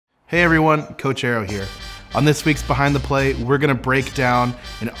Hey everyone, Coach Aero here. On this week's Behind the Play, we're going to break down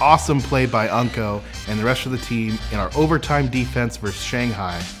an awesome play by Unkoe and the rest of the team in our overtime defense versus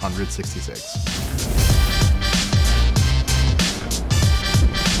Shanghai on Route 66.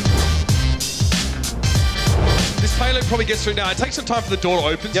 This payload probably gets through now. It takes some time for the door to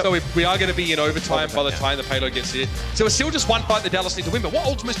open, so we are going to be in overtime by the time the payload gets here. So it's still just one fight that Dallas need to win, but what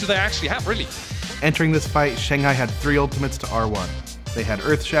ultimates do they actually have, really? Entering this fight, Shanghai had 3 ultimates to R1. They had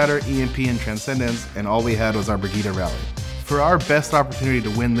Earth Shatter, EMP, and Transcendence, and all we had was our Brigida Rally. For our best opportunity to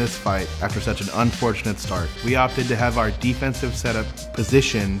win this fight after such an unfortunate start, we opted to have our defensive setup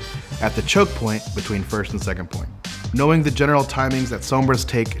positioned at the choke point between first and second point. Knowing the general timings that Sombras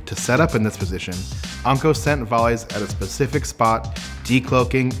take to set up in this position, Unkoe sent volleys at a specific spot,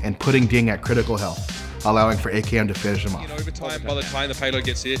 decloaking and putting Ding at critical health, allowing for AKM to finish him off. In overtime by the time the payload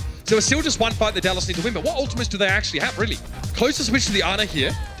gets here. So it's still just one fight that Dallas need to win, but what ultimates do they actually have, really? Close to switch to the Ana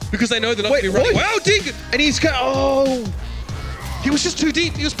here, because they know they're not going to be running. Wow, Ding! And he's got, he was just too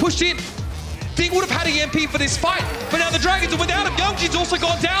deep, he was pushed in. Ding would have had EMP for this fight, but now the Dragons are without him. Youngji's also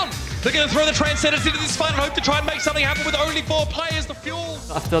gone down. They're going to throw the Transcendence into this fight and hope to try and make something happen with only 4 players, the fuel.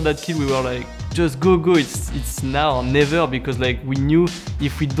 After that kill, we were like, just go, it's now or never, because like we knew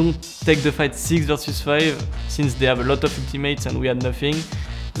if we don't take the fight 6 versus 5, since they have a lot of ultimates and we had nothing,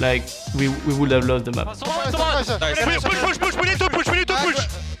 like we would have lost the map. Push, we need to push!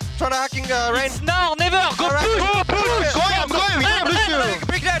 Try to hacking Rain. It's now or never, go push!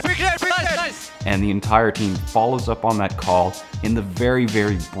 Break that! Nice. And the entire team follows up on that call in the very,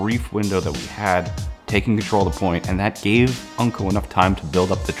 very brief window that we had, taking control of the point, and that gave Unkoe enough time to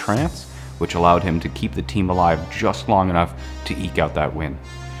build up the trance, which allowed him to keep the team alive just long enough to eke out that win.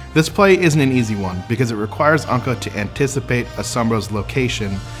 This play isn't an easy one because it requires Unkoe to anticipate a Sombra's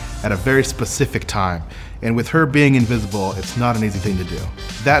location at a very specific time, and with her being invisible, it's not an easy thing to do.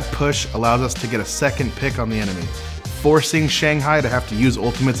 That push allows us to get a second pick on the enemy, forcing Shanghai to have to use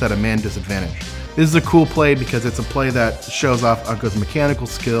ultimates at a man disadvantage. This is a cool play because it's a play that shows off Unkoe's mechanical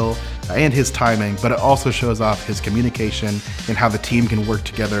skill and his timing, but it also shows off his communication and how the team can work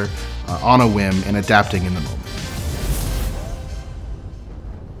together on a whim and adapting in the moment.